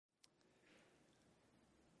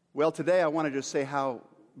Well, today I want to just say how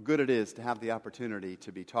good it is to have the opportunity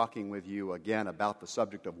to be talking with you again about the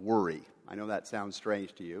subject of worry. I know that sounds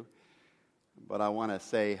strange to you, but I want to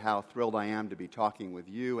say how thrilled I am to be talking with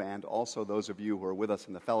you and also those of you who are with us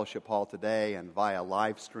in the fellowship hall today and via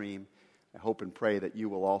live stream. I hope and pray that you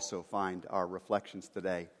will also find our reflections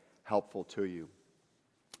today helpful to you.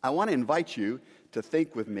 I want to invite you to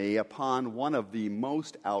think with me upon one of the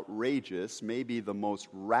most outrageous, maybe the most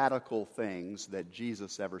radical things that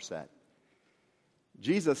Jesus ever said.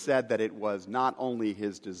 Jesus said that it was not only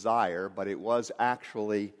his desire, but it was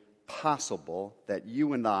actually possible that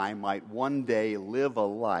you and I might one day live a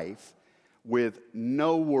life with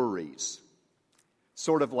no worries,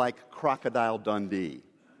 sort of like Crocodile Dundee.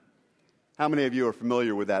 How many of you are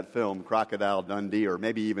familiar with that film, Crocodile Dundee, or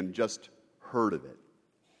maybe even just heard of it?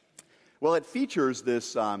 Well, it features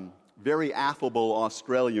this very affable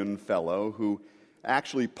Australian fellow who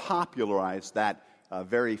actually popularized that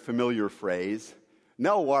very familiar phrase,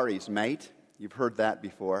 "No worries, mate." You've heard that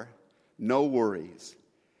before. No worries.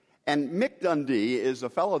 And Mick Dundee is a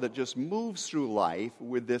fellow that just moves through life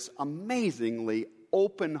with this amazingly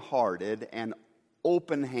open-hearted and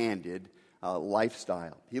open-handed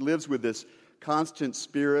lifestyle. He lives with this constant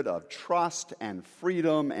spirit of trust and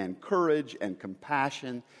freedom and courage and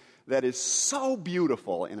compassion that is so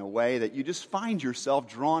beautiful in a way that you just find yourself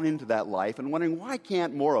drawn into that life and wondering, why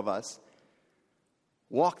can't more of us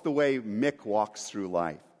walk the way Mick walks through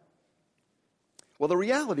life? Well, the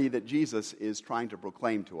reality that Jesus is trying to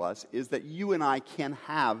proclaim to us is that you and I can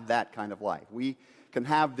have that kind of life. We can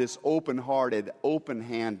have this open-hearted,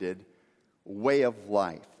 open-handed way of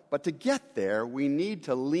life. But to get there, we need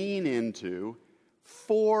to lean into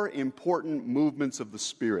four important movements of the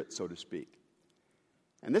Spirit, so to speak.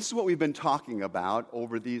 And this is what we've been talking about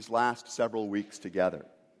over these last several weeks together.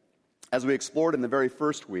 As we explored in the very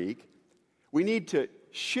first week, we need to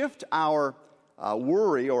shift our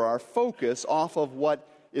worry or our focus off of what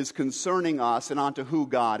is concerning us and onto who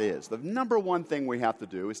God is. The number one thing we have to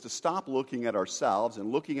do is to stop looking at ourselves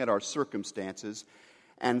and looking at our circumstances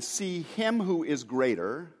and see Him who is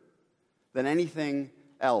greater than anything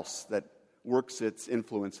else that works its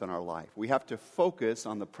influence on our life. We have to focus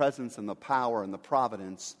on the presence and the power and the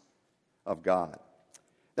providence of God.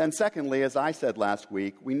 Then secondly, as I said last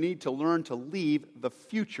week, we need to learn to leave the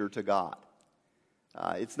future to God.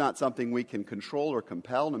 It's not something we can control or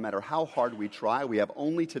compel, no matter how hard we try. We have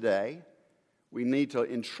only today. We need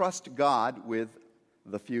to entrust God with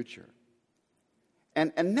the future.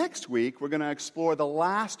 And next week, we're going to explore the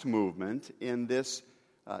last movement in this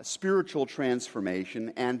spiritual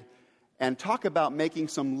transformation and talk about making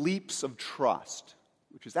some leaps of trust,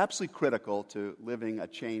 which is absolutely critical to living a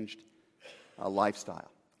changed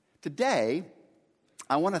lifestyle. Today,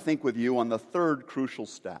 I want to think with you on the third crucial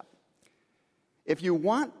step. If you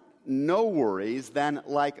want no worries, then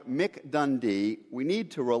like Mick Dundee, we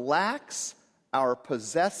need to relax our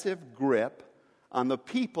possessive grip on the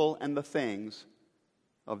people and the things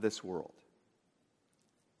of this world.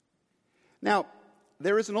 Now,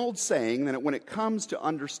 there is an old saying that when it comes to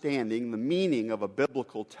understanding the meaning of a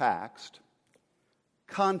biblical text,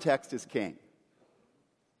 context is king.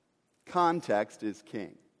 Context is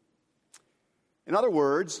king. In other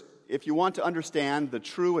words, if you want to understand the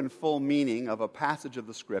true and full meaning of a passage of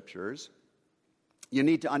the Scriptures, you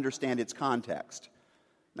need to understand its context.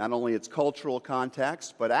 Not only its cultural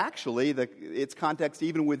context, but actually its context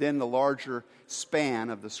even within the larger span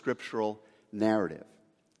of the scriptural narrative.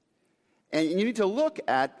 And you need to look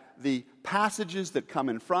at the passages that come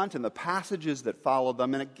in front and the passages that follow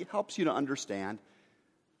them, and it helps you to understand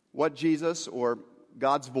what Jesus or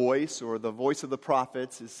God's voice or the voice of the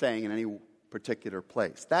prophets is saying in any particular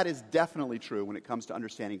place. That is definitely true when it comes to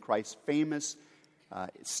understanding Christ's famous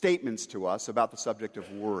statements to us about the subject of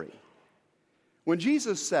worry. When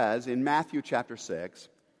Jesus says in Matthew chapter 6,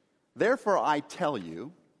 "Therefore I tell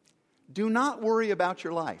you, do not worry about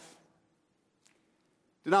your life.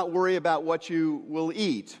 Do not worry about what you will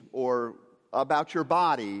eat or about your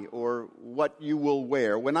body or what you will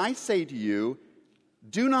wear." When I say to you,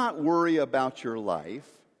 do not worry about your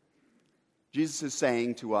life, Jesus is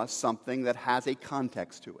saying to us something that has a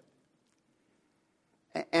context to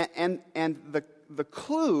it. And the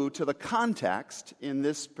clue to the context in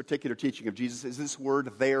this particular teaching of Jesus is this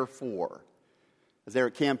word, therefore. As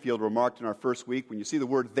Eric Camfield remarked in our first week, when you see the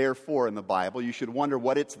word therefore in the Bible, you should wonder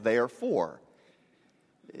what it's there for,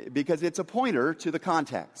 because it's a pointer to the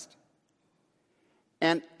context.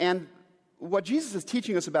 And what Jesus is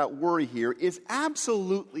teaching us about worry here is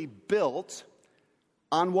absolutely built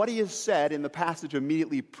on what he has said in the passage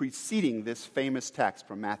immediately preceding this famous text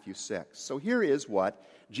from Matthew 6. So here is what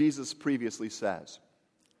Jesus previously says.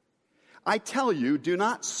 I tell you, do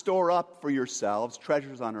not store up for yourselves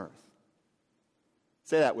treasures on earth.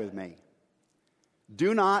 Say that with me.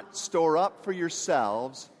 Do not store up for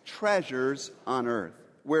yourselves treasures on earth,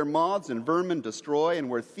 where moths and vermin destroy and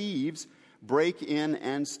where thieves break in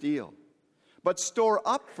and steal. But store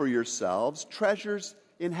up for yourselves treasures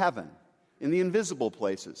in heaven, in the invisible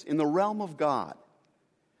places, in the realm of God,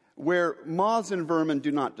 where moths and vermin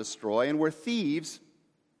do not destroy and where thieves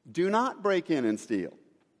do not break in and steal.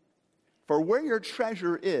 For where your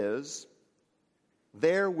treasure is,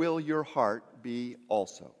 there will your heart be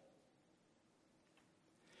also.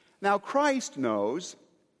 Now, Christ knows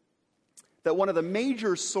that one of the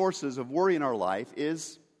major sources of worry in our life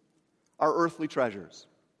is our earthly treasures.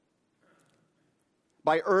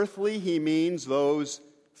 By earthly, he means those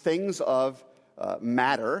things of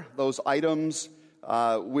matter, those items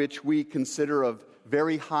which we consider of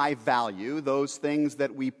very high value, those things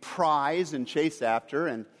that we prize and chase after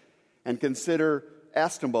and consider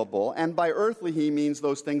estimable. And by earthly, he means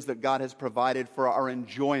those things that God has provided for our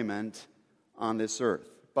enjoyment on this earth,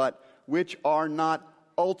 but which are not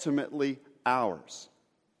ultimately ours.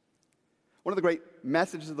 One of the great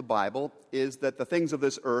messages of the Bible is that the things of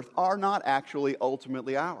this earth are not actually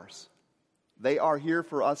ultimately ours. They are here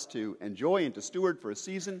for us to enjoy and to steward for a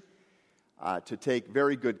season, to take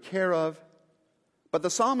very good care of. But the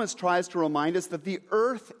psalmist tries to remind us that the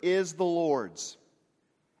earth is the Lord's,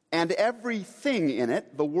 and everything in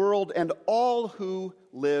it, the world and all who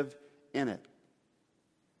live in it.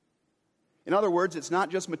 In other words, it's not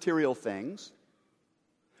just material things,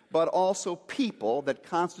 but also people that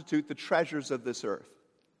constitute the treasures of this earth.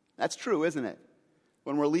 That's true, isn't it?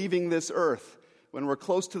 When we're leaving this earth, when we're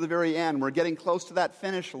close to the very end, we're getting close to that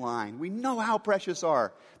finish line, we know how precious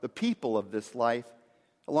are the people of this life,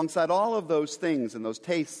 alongside all of those things and those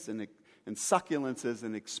tastes and succulences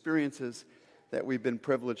and experiences that we've been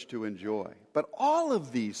privileged to enjoy. But all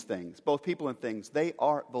of these things, both people and things, they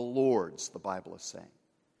are the Lord's, the Bible is saying.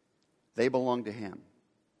 They belong to Him.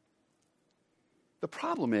 The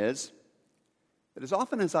problem is that as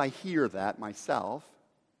often as I hear that myself,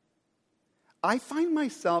 I find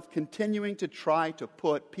myself continuing to try to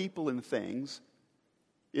put people and things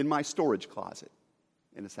in my storage closet,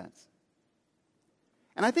 in a sense.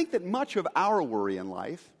 And I think that much of our worry in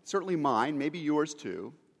life, certainly mine, maybe yours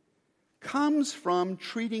too, comes from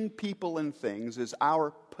treating people and things as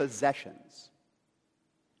our possessions.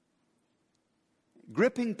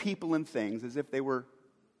 Gripping people and things as if they were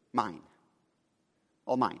mine.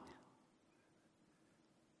 All mine.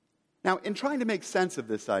 Now, in trying to make sense of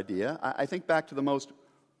this idea, I think back to the most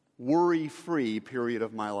worry-free period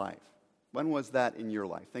of my life. When was that in your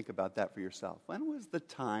life? Think about that for yourself. When was the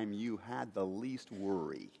time you had the least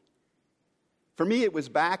worry? For me, it was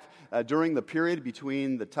back during the period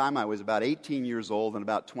between the time I was about 18 years old and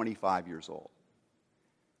about 25 years old.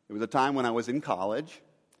 It was a time when I was in college,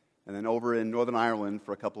 and then over in Northern Ireland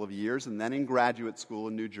for a couple of years, and then in graduate school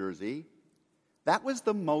in New Jersey. That was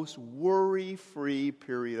the most worry-free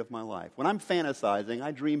period of my life. When I'm fantasizing,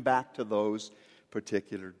 I dream back to those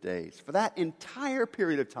particular days. For that entire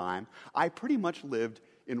period of time, I pretty much lived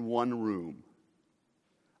in one room.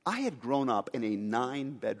 I had grown up in a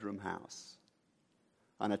 9-bedroom house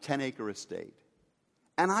on a 10-acre estate,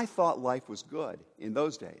 and I thought life was good in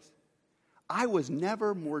those days. I was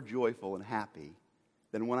never more joyful and happy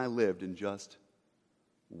than when I lived in just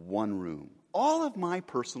one room. All of my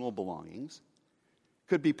personal belongings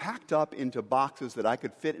could be packed up into boxes that I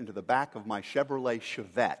could fit into the back of my Chevrolet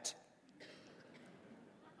Chevette,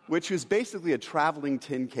 which is basically a traveling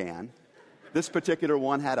tin can. This particular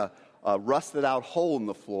one had a rusted-out hole in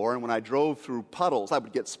the floor, and when I drove through puddles, I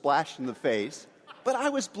would get splashed in the face. But I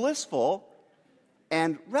was blissful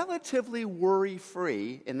and relatively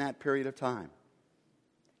worry-free in that period of time.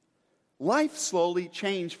 Life slowly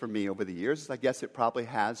changed for me over the years, as I guess it probably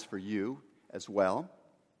has for you as well.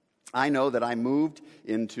 I know that I moved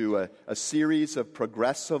into a series of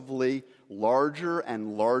progressively larger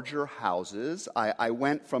and larger houses. I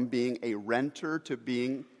went from being a renter to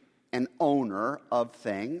being an owner of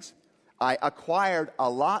things. I acquired a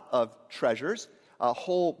lot of treasures, a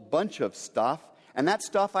whole bunch of stuff, and that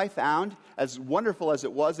stuff I found, as wonderful as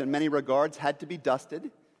it was in many regards, had to be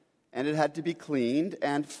dusted, and it had to be cleaned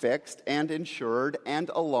and fixed and insured and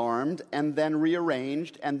alarmed and then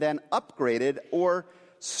rearranged and then upgraded or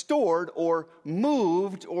stored or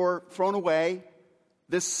moved or thrown away.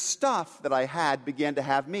 This stuff that I had began to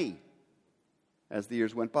have me as the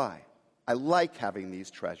years went by. I like having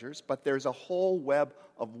these treasures, but there's a whole web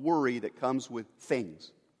of worry that comes with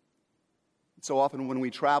things. So often when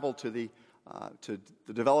we travel to the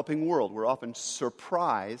developing world, we're often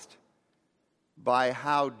surprised by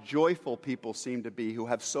how joyful people seem to be who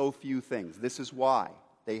have so few things. This is why.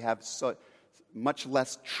 They have so much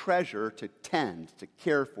less treasure to tend, to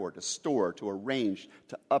care for, to store, to arrange,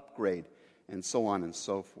 to upgrade, and so on and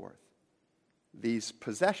so forth. These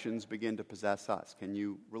possessions begin to possess us. Can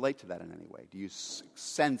you relate to that in any way? Do you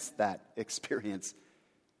sense that experience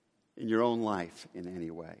in your own life in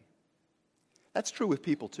any way? That's true with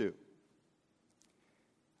people too.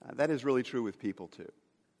 That is really true with people too.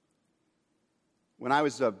 When I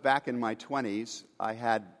was back in my 20s, I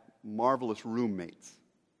had marvelous roommates,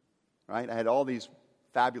 right? I had all these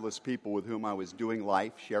fabulous people with whom I was doing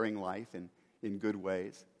life, sharing life in good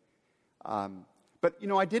ways. But,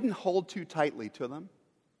 I didn't hold too tightly to them.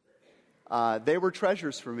 They were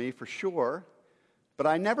treasures for me, for sure, but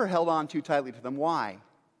I never held on too tightly to them. Why?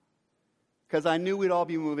 Because I knew we'd all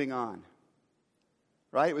be moving on,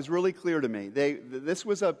 right? It was really clear to me. This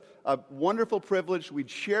was a wonderful privilege.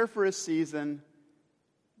 We'd share for a season,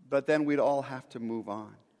 but then we'd all have to move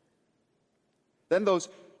on. Then those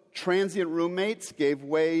transient roommates gave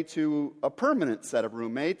way to a permanent set of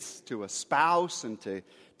roommates, to a spouse and to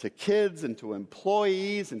kids and to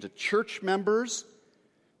employees and to church members.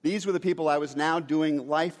 These were the people I was now doing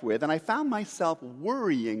life with, and I found myself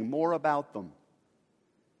worrying more about them.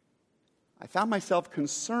 I found myself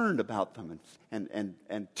concerned about them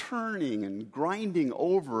and turning and grinding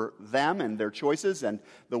over them and their choices and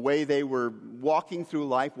the way they were walking through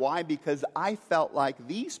life. Why? Because I felt like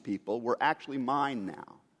these people were actually mine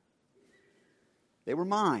now. They were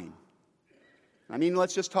mine. I mean,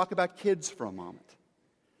 let's just talk about kids for a moment.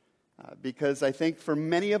 Because I think for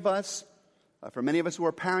many of us who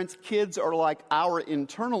are parents, kids are like our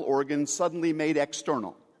internal organs suddenly made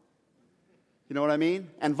external. You know what I mean?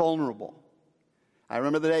 And vulnerable. I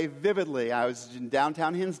remember the day vividly. I was in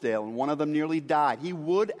downtown Hinsdale, and one of them nearly died. He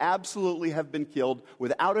would absolutely have been killed,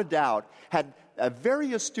 without a doubt, had a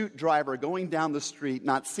very astute driver going down the street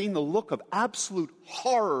not seen the look of absolute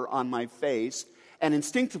horror on my face and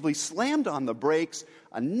instinctively slammed on the brakes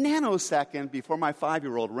a nanosecond before my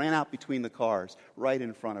 5-year-old ran out between the cars right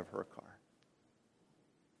in front of her car.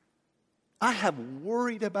 I have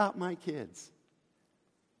worried about my kids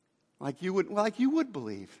like you would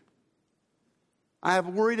believe. I have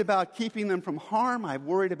worried about keeping them from harm. I've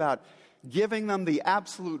worried about giving them the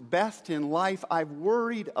absolute best in life. I've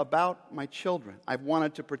worried about my children. I've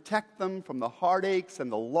wanted to protect them from the heartaches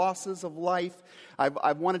and the losses of life.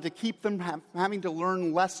 I've wanted to keep them having to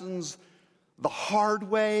learn lessons the hard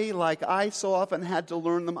way, like I so often had to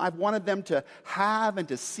learn them. I've wanted them to have and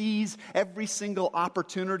to seize every single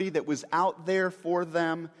opportunity that was out there for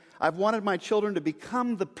them. I've wanted my children to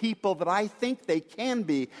become the people that I think they can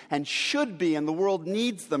be and should be, and the world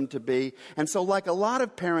needs them to be. And so, like a lot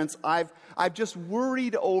of parents, I've just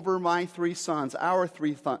worried over my 3 sons, our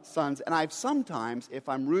 3 sons, and I've sometimes, if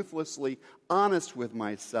I'm ruthlessly honest with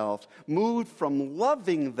myself, moved from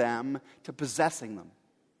loving them to possessing them,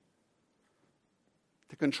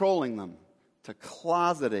 to controlling them, to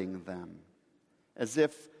closeting them, as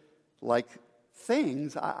if, like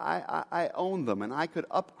things, I own them, and I could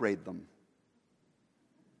upgrade them,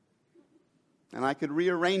 and I could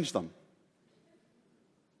rearrange them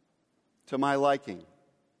to my liking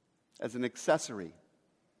as an accessory,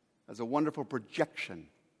 as a wonderful projection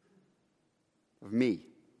of me.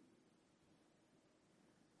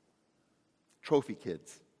 Trophy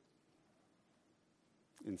kids,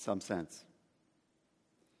 in some sense.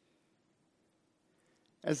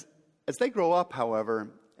 As they grow up, however,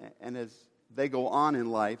 and as they go on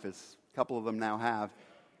in life, as a couple of them now have,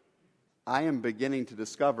 I am beginning to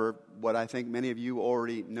discover what I think many of you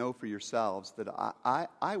already know for yourselves, that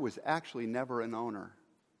I was actually never an owner.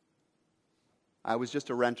 I was just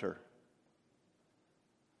a renter.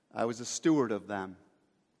 I was a steward of them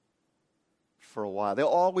for a while. They'll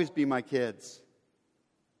always be my kids.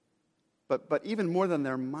 But even more than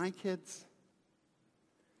they're my kids,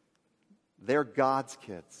 they're God's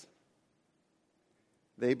kids.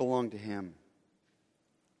 They belong to Him.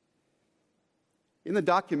 In the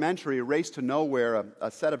documentary, A Race to Nowhere,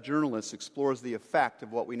 a set of journalists explores the effect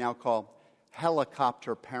of what we now call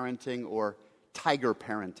helicopter parenting or tiger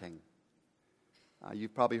parenting.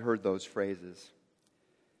 You've probably heard those phrases.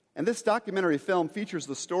 And this documentary film features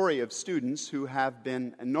the story of students who have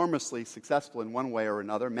been enormously successful in one way or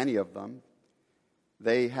another, many of them.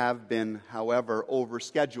 They have been, however,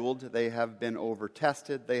 overscheduled. They have been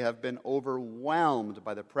overtested. They have been overwhelmed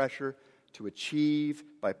by the pressure to achieve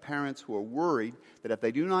by parents who are worried that if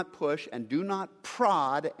they do not push and do not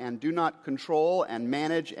prod and do not control and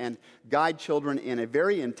manage and guide children in a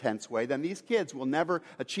very intense way, then these kids will never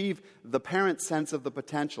achieve the parent's sense of the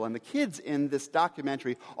potential. And the kids in this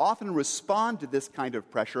documentary often respond to this kind of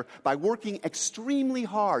pressure by working extremely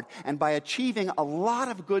hard and by achieving a lot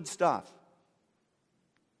of good stuff.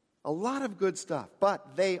 A lot of good stuff.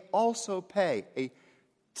 But they also pay a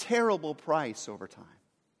terrible price over time.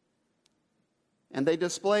 And they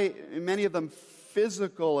display, many of them,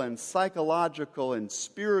 physical and psychological and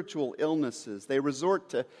spiritual illnesses. They resort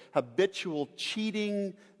to habitual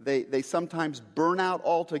cheating. They sometimes burn out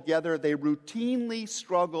altogether. They routinely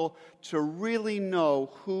struggle to really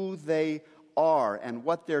know who they are and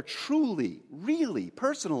what they're truly, really,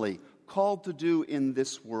 personally called to do in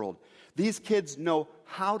this world. These kids know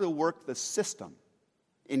how to work the system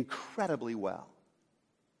incredibly well.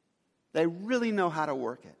 They really know how to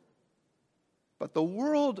work it. But the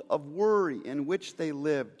world of worry in which they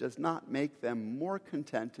live does not make them more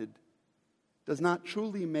contented, does not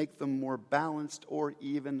truly make them more balanced or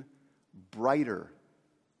even brighter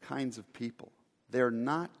kinds of people. They're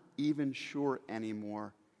not even sure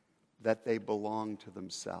anymore that they belong to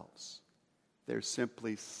themselves. They're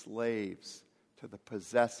simply slaves to the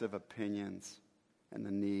possessive opinions and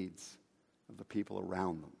the needs of the people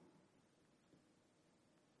around them.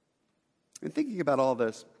 In thinking about all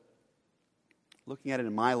this, looking at it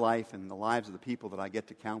in my life and the lives of the people that I get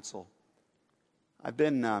to counsel, I've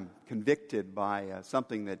been convicted by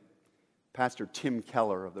something that Pastor Tim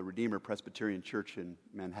Keller of the Redeemer Presbyterian Church in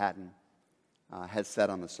Manhattan has said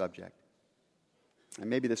on the subject. And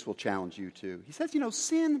maybe this will challenge you too. He says,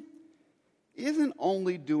 sin isn't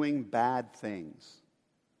only doing bad things.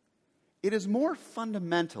 It is more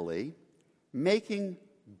fundamentally making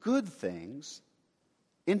good things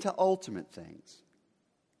into ultimate things.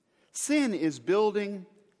 Sin is building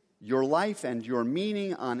your life and your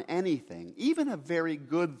meaning on anything, even a very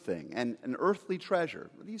good thing, and an earthly treasure.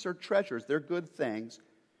 These are treasures, they're good things,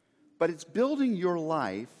 but it's building your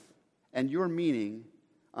life and your meaning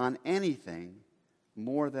on anything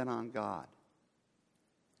more than on God.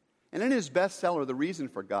 And in his bestseller, The Reason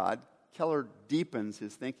for God, Keller deepens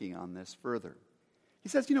his thinking on this further. He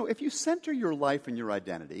says, if you center your life and your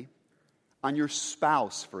identity on your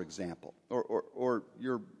spouse, for example, or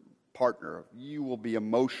your partner, you will be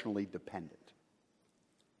emotionally dependent.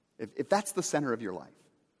 If that's the center of your life,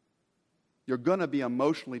 you're going to be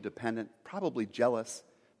emotionally dependent, probably jealous,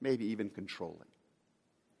 maybe even controlling.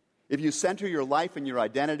 If you center your life and your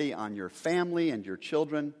identity on your family and your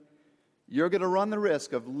children, you're going to run the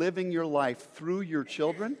risk of living your life through your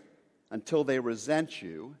children until they resent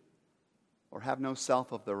you or have no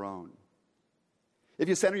self of their own. If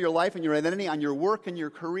you center your life and your identity on your work and your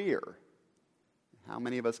career, how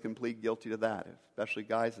many of us can plead guilty to that, especially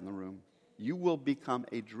guys in the room? You will become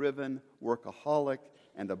a driven workaholic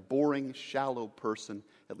and a boring, shallow person.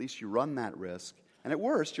 At least you run that risk. And at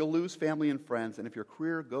worst, you'll lose family and friends. And if your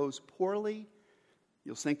career goes poorly,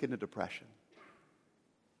 you'll sink into depression.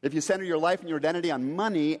 If you center your life and your identity on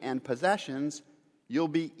money and possessions, you'll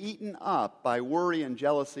be eaten up by worry and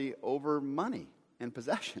jealousy over money and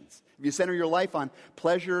possessions. If you center your life on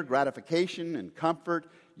pleasure, gratification, and comfort,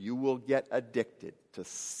 you will get addicted to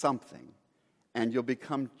something, and you'll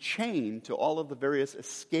become chained to all of the various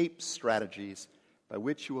escape strategies by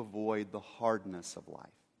which you avoid the hardness of life.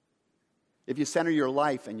 If you center your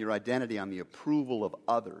life and your identity on the approval of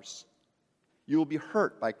others, you will be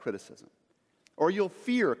hurt by criticism, or you'll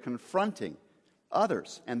fear confronting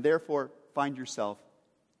others and therefore find yourself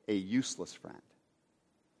a useless friend.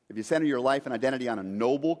 If you center your life and identity on a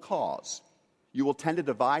noble cause, you will tend to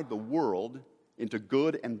divide the world into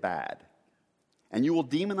good and bad, and you will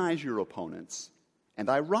demonize your opponents, and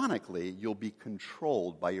ironically, you'll be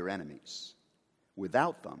controlled by your enemies.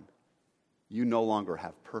 Without them, you no longer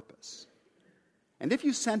have purpose. And if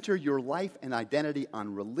you center your life and identity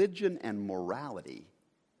on religion and morality,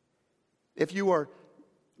 if you are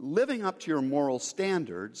living up to your moral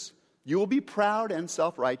standards, you will be proud and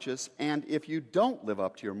self-righteous, and if you don't live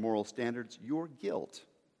up to your moral standards, your guilt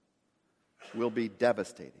will be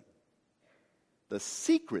devastating. The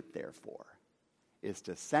secret, therefore, is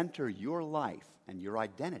to center your life and your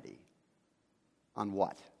identity on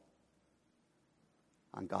what?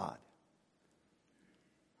 On God.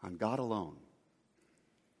 On God alone.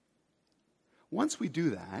 Once we do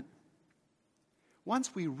that,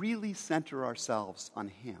 once we really center ourselves on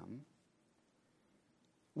Him,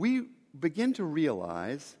 we begin to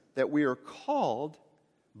realize that we are called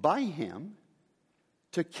by Him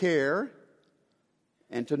to care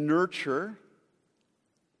and to nurture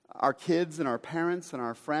our kids and our parents and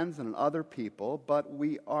our friends and other people, but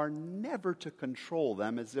we are never to control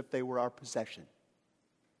them as if they were our possession.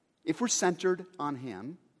 If we're centered on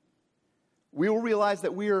Him, we will realize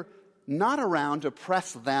that we are not around to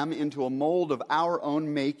press them into a mold of our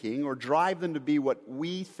own making or drive them to be what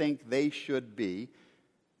we think they should be.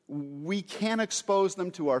 We can expose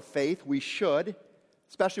them to our faith. We should,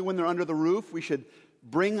 especially when they're under the roof. We should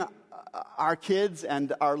bring our kids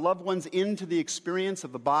and our loved ones into the experience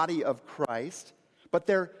of the body of Christ. But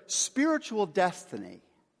their spiritual destiny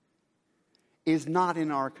is not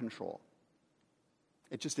in our control.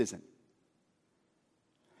 It just isn't.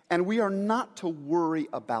 And we are not to worry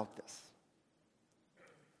about this,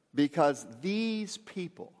 because these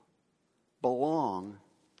people belong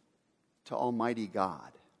to Almighty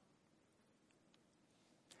God.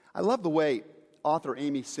 I love the way author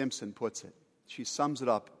Amy Simpson puts it. She sums it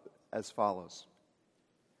up as follows.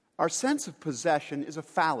 Our sense of possession is a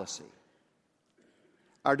fallacy.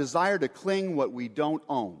 Our desire to cling what we don't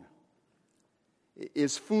own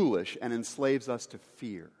is foolish and enslaves us to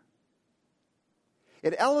fear.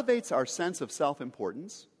 It elevates our sense of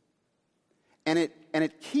self-importance, and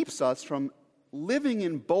it keeps us from living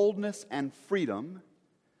in boldness and freedom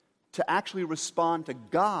to actually respond to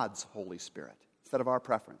God's Holy Spirit instead of our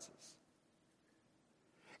preferences.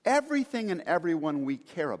 Everything and everyone we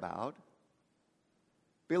care about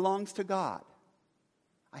belongs to God.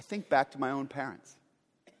 I think back to my own parents.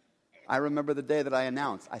 I remember the day that I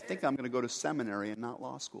announced, I think I'm going to go to seminary and not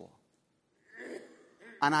law school.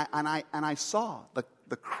 And I saw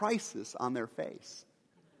the crisis on their face.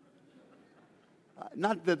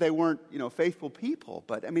 Not that they weren't, faithful people,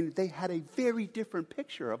 but, they had a very different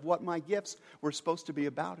picture of what my gifts were supposed to be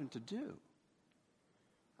about and to do.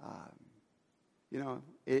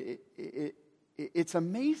 It's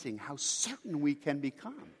amazing how certain we can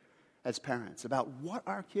become as parents about what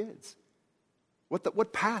our kids,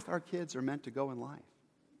 what path our kids are meant to go in life.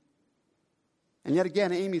 And yet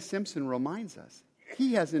again, Amy Simpson reminds us,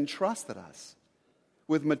 He has entrusted us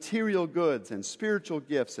with material goods and spiritual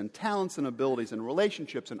gifts and talents and abilities and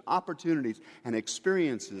relationships and opportunities and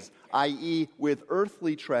experiences, i.e. with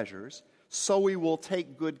earthly treasures, so we will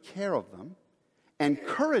take good care of them,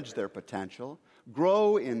 encourage their potential,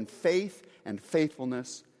 grow in faith and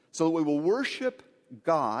faithfulness, so that we will worship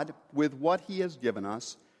God with what He has given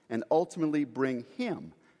us and ultimately bring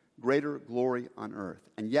Him greater glory on earth.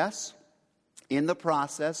 And yes, in the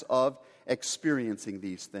process of experiencing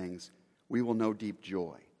these things, we will know deep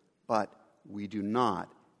joy. But we do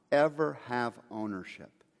not ever have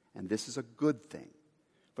ownership. And this is a good thing.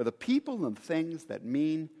 For the people and things that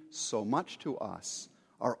mean so much to us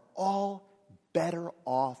are all better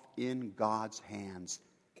off in God's hands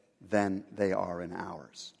than they are in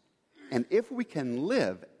ours. And if we can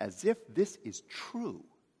live as if this is true,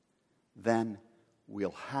 then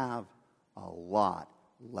we'll have a lot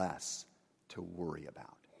less to worry about.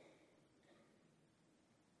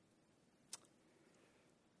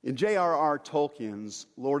 In J.R.R. Tolkien's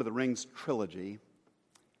Lord of the Rings trilogy,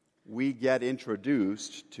 we get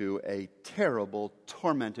introduced to a terrible,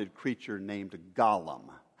 tormented creature named Gollum.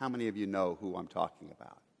 How many of you know who I'm talking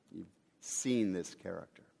about? You've seen this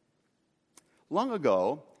character. Long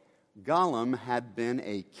ago, Gollum had been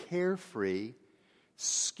a carefree,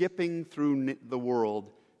 skipping through the world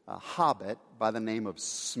hobbit by the name of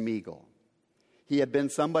Smeagol. He had been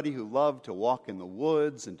somebody who loved to walk in the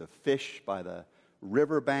woods and to fish by the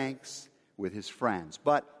riverbanks with his friends.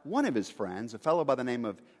 But one of his friends, a fellow by the name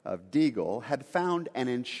of Deagle, had found an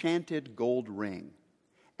enchanted gold ring.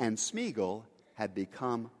 And Smeagol had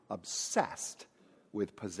become obsessed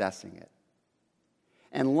with possessing it.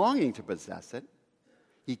 And longing to possess it,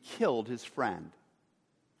 he killed his friend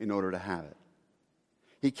in order to have it.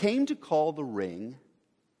 He came to call the ring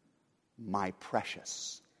my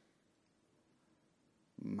precious.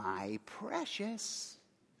 My precious.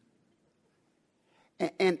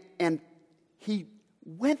 And he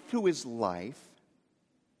went through his life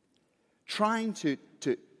trying to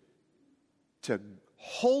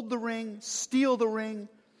hold the ring, steal the ring,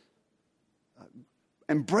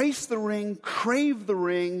 embrace the ring, crave the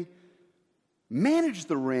ring, manage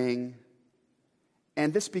the ring,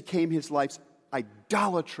 and this became his life's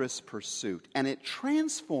idolatrous pursuit. And it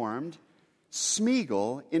transformed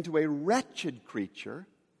Smeagol into a wretched creature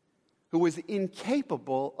who was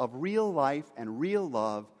incapable of real life and real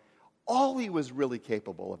love. All he was really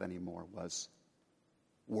capable of anymore was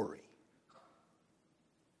worry.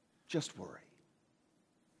 Just worry.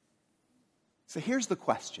 So here's the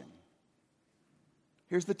question.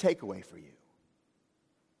 Here's the takeaway for you.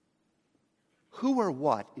 Who or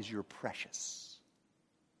what is your precious?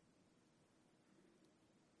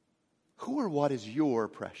 Who or what is your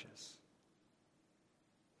precious?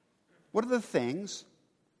 What are the things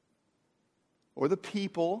or the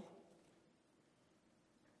people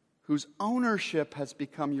whose ownership has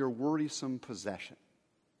become your worrisome possession?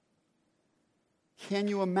 Can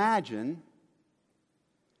you imagine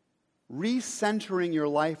recentering your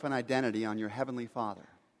life and identity on your Heavenly Father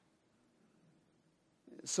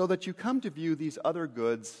so that you come to view these other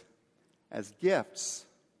goods as gifts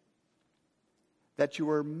that you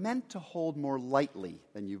are meant to hold more lightly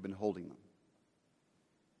than you've been holding them?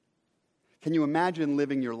 Can you imagine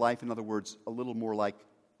living your life, in other words, a little more like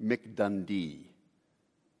Mick Dundee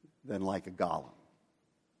than like a Gollum?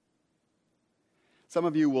 Some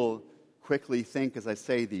of you will quickly think as I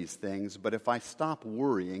say these things, but if I stop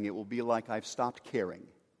worrying, it will be like I've stopped caring.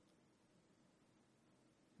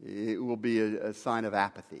 It will be a sign of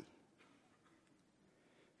apathy.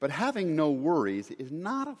 But having no worries is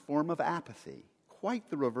not a form of apathy, quite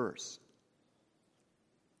the reverse.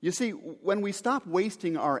 You see, when we stop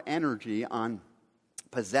wasting our energy on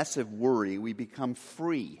possessive worry, we become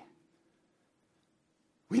free.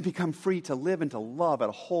 We become free to live and to love at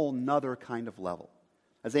a whole nother kind of level.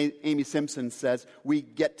 As Amy Simpson says, we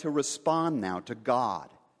get to respond now to God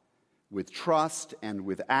with trust and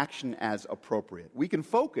with action as appropriate. We can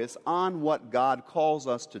focus on what God calls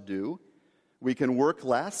us to do. We can work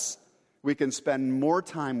less. We can spend more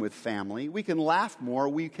time with family. We can laugh more.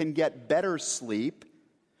 We can get better sleep.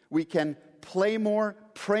 We can play more,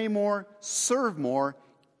 pray more, serve more,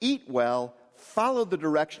 eat well, follow the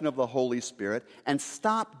direction of the Holy Spirit, and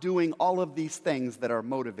stop doing all of these things that are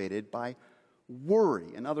motivated by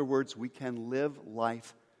worry. In other words, we can live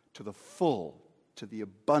life to the full, to the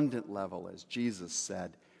abundant level, as Jesus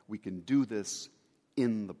said. We can do this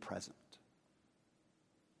in the present.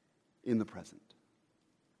 In the present.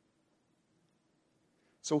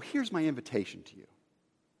 So here's my invitation to you.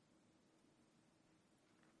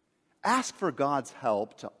 Ask for God's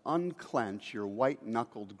help to unclench your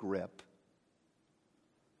white-knuckled grip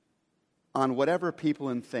on whatever people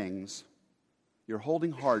and things you're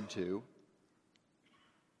holding hard to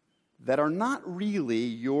that are not really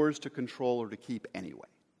yours to control or to keep anyway.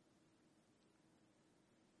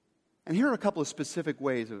 And here are a couple of specific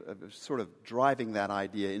ways of sort of driving that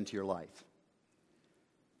idea into your life.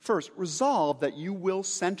 First, resolve that you will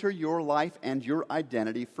center your life and your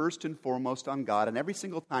identity first and foremost on God, and every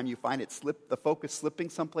single time you find the focus slipping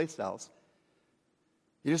someplace else,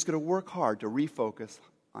 you're just going to work hard to refocus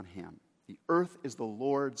on Him. The earth is the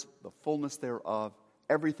Lord's, the fullness thereof,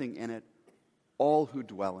 everything in it, all who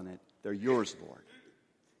dwell in it, they're yours, Lord.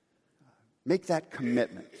 Make that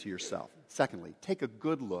commitment to yourself. Secondly, take a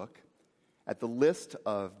good look at the list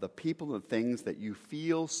of the people and things that you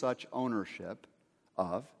feel such ownership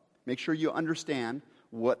of. Make sure you understand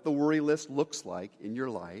what the worry list looks like in your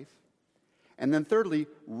life. And then thirdly,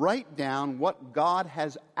 write down what God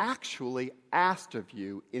has actually asked of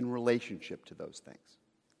you in relationship to those things.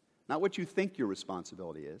 Not what you think your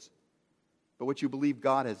responsibility is, but what you believe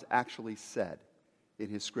God has actually said in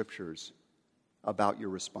His Scriptures about your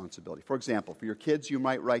responsibility. For example, for your kids, you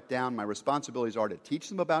might write down, my responsibilities are to teach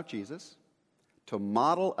them about Jesus, to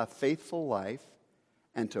model a faithful life,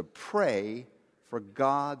 and to pray for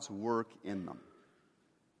God's work in them.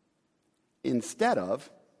 Instead of,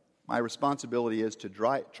 my responsibility is to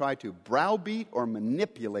try to browbeat or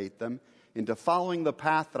manipulate them into following the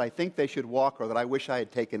path that I think they should walk or that I wish I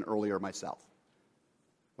had taken earlier myself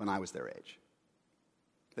when I was their age.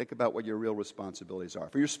 Think about what your real responsibilities are.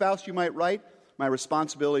 For your spouse, you might write, my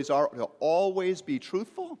responsibilities are to always be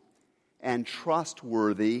truthful and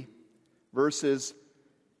trustworthy versus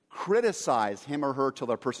criticize him or her till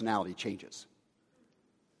their personality changes.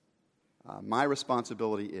 My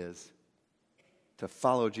responsibility is to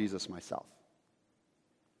follow Jesus myself.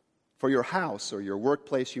 For your house or your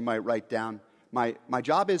workplace, you might write down, my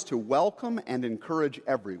job is to welcome and encourage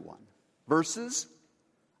everyone. Versus,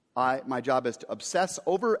 my job is to obsess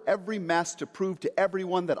over every mess to prove to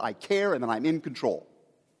everyone that I care and that I'm in control.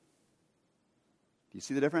 Do you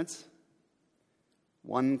see the difference?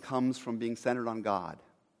 One comes from being centered on God.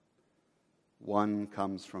 One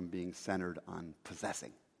comes from being centered on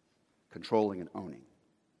possessing, controlling, and owning.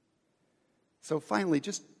 So finally,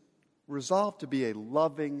 just resolve to be a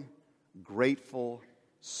loving, grateful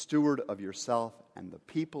steward of yourself and the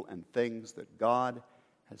people and things that God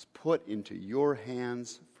has put into your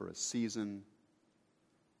hands for a season.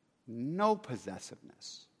 No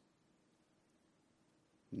possessiveness.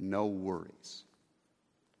 No worries.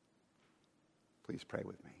 Please pray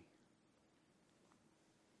with me.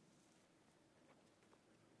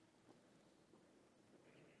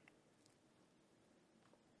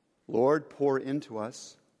 Lord, pour into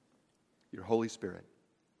us your Holy Spirit.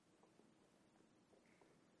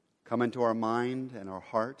 Come into our mind and our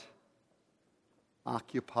heart.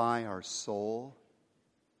 Occupy our soul.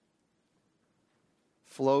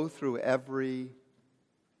 Flow through every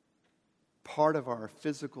part of our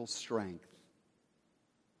physical strength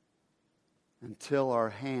until our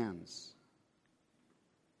hands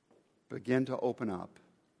begin to open up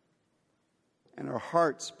and our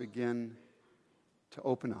hearts begin to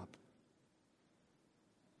open up,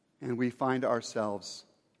 and we find ourselves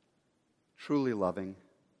truly loving,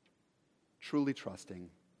 truly trusting,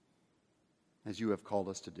 as you have called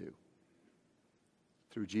us to do.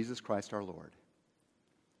 Through Jesus Christ our Lord.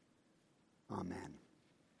 Amen.